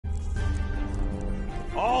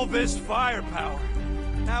All this firepower.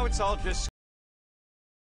 Now it's all just...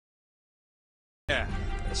 Yeah,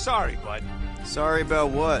 sorry, bud. Sorry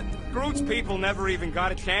about what? Groot's people never even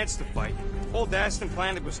got a chance to fight. Whole Dastan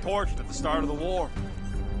planet was torched at the start of the war.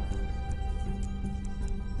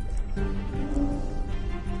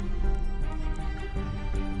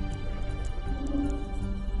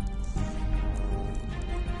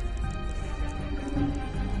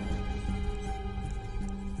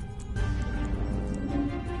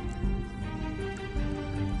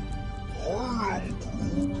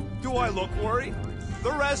 Do I look worried?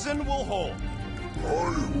 The resin will hold.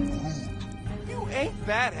 You ain't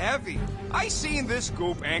that heavy. I seen this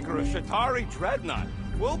goop anchor a Shatari dreadnought.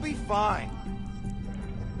 We'll be fine.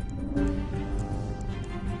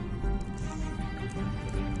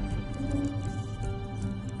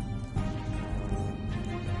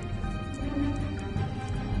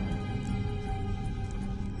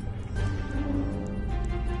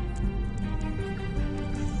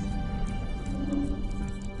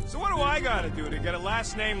 So what do I gotta do to get a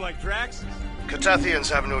last name like Drax's?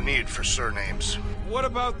 Catathians have no need for surnames. What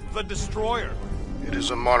about the Destroyer? It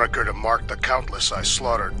is a moniker to mark the countless I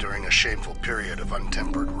slaughtered during a shameful period of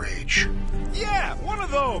untempered rage. Yeah, one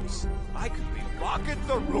of those! I could be Rocket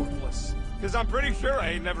the Ruthless, because I'm pretty sure I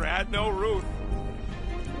ain't never had no Ruth.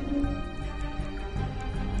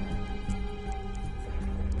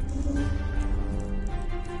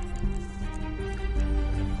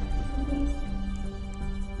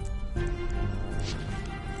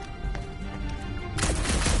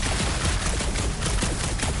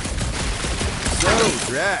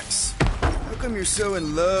 Drax, how come you're so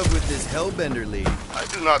in love with this Hellbender lady? I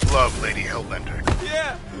do not love Lady Hellbender.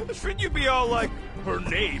 Yeah, shouldn't you be all like, her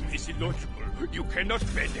name is illogical, you cannot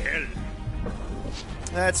bend hell.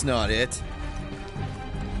 That's not it.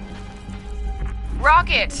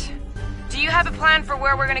 Rocket! Do you have a plan for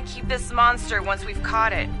where we're gonna keep this monster once we've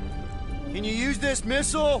caught it? Can you use this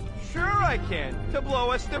missile? Sure I can, to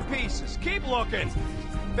blow us to pieces. Keep looking.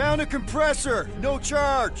 Found a compressor. No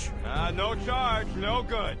charge. No charge, no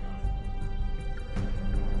good.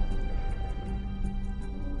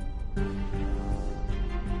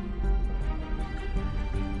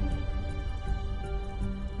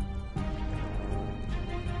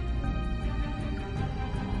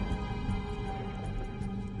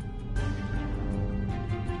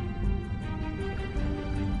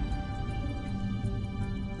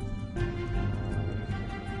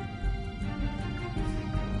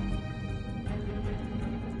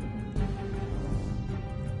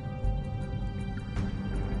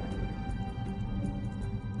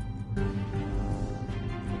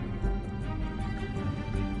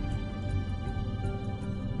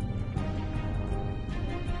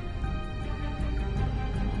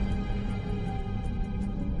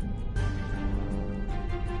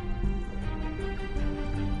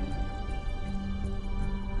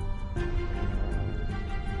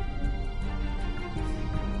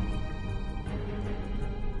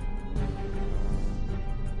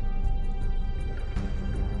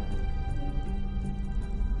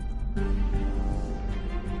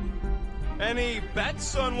 Any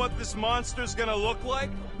bets on what this monster's gonna look like?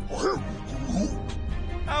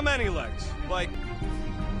 How many legs? Like...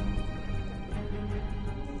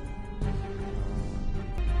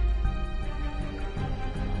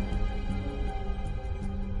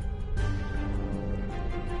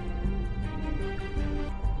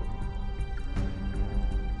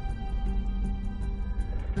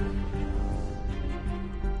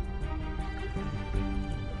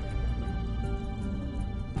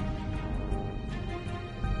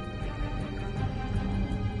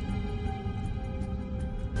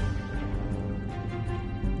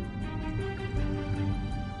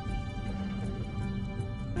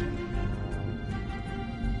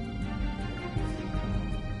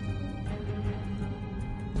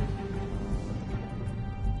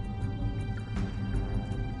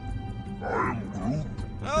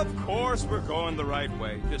 Of course we're going the right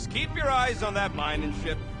way. Just keep your eyes on that mining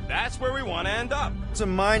ship. That's where we want to end up. What's a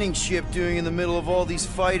mining ship doing in the middle of all these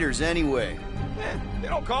fighters anyway? They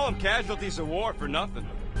don't call them casualties of war for nothing.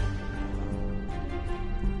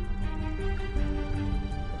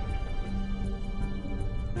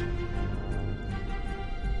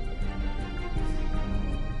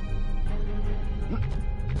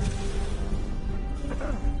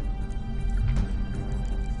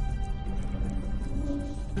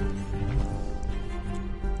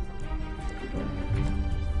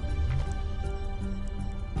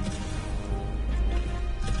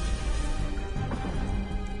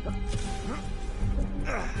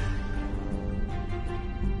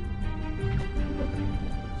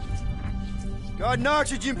 Got an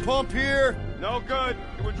oxygen pump here. No good.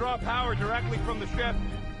 It would draw power directly from the ship.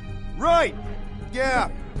 Right. Yeah.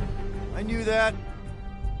 I knew that.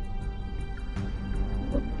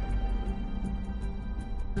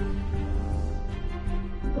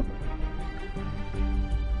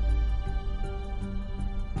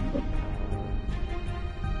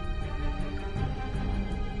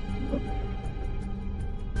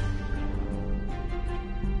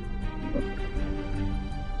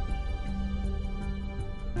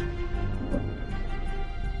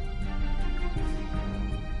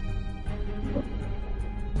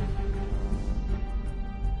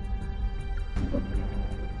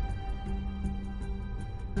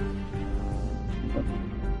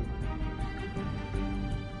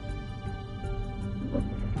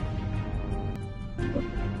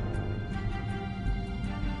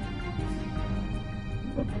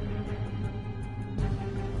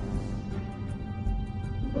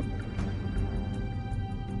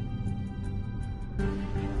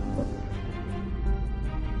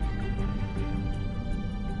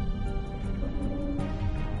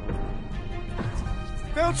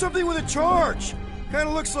 Found something with a charge. Kind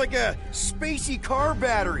of looks like a spacey car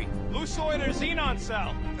battery. Lucioid or xenon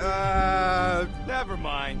cell? Never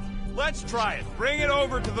mind. Let's try it. Bring it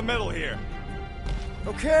over to the middle here.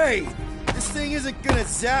 Okay. This thing isn't gonna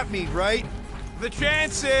zap me, right? The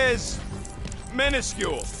chance is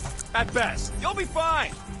minuscule, at best. You'll be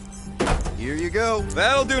fine. Here you go.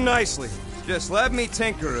 That'll do nicely. Just let me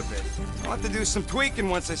tinker a bit. I'll have to do some tweaking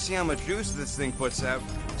once I see how much juice this thing puts out.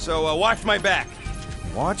 So, watch my back.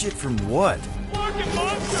 Watch it from what? Fucking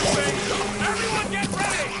monster face! Everyone get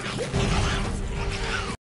ready!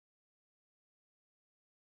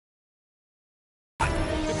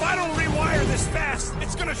 If I don't rewire this fast,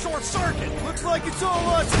 it's gonna short circuit! Looks like it's all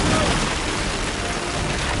us, bro.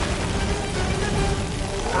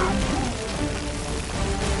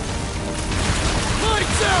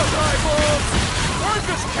 Lights out, eyeballs! We're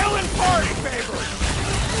just killing party favors!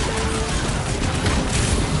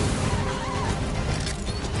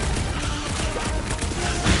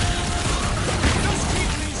 Just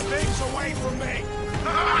keep these things away from me!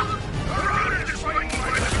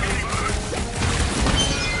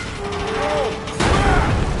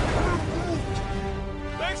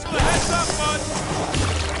 Thanks for the heads up, bud!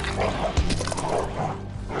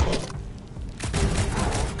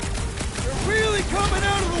 They're really coming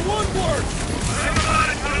out of the woodwork!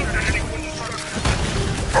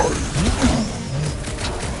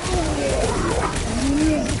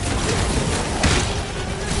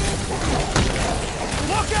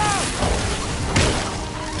 Look out!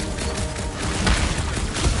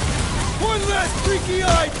 One last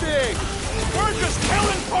freaky-eyed thing! We're just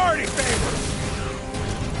killing party favors!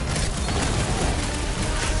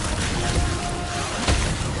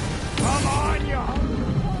 Come on, you hungry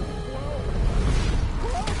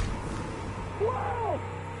Whoa!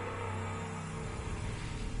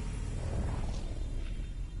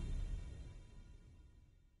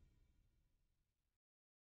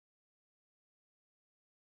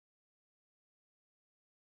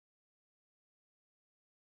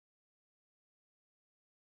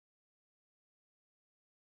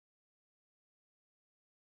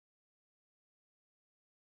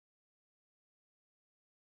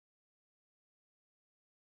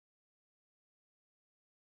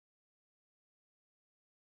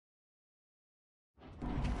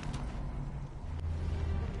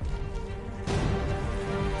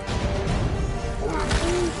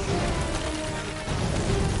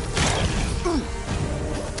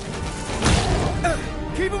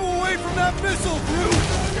 Keep him away from that missile, Groot!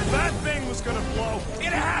 If that thing was gonna blow,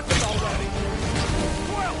 it happened already!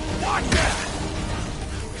 Well, watch that!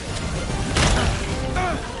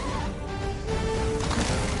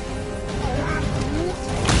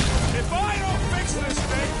 If I don't fix this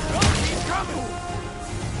thing, they'll keep coming!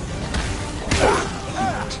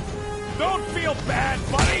 Don't feel bad,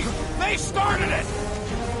 buddy! They started it!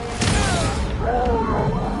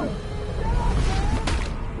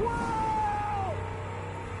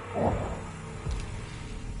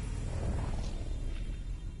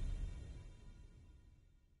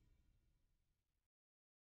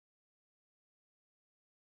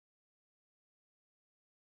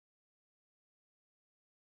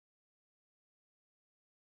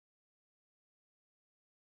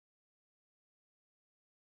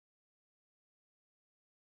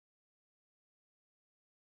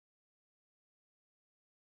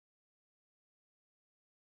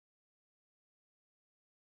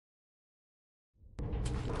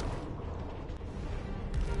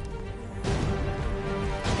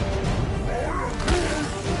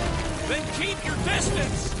 Then keep your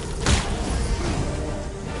distance!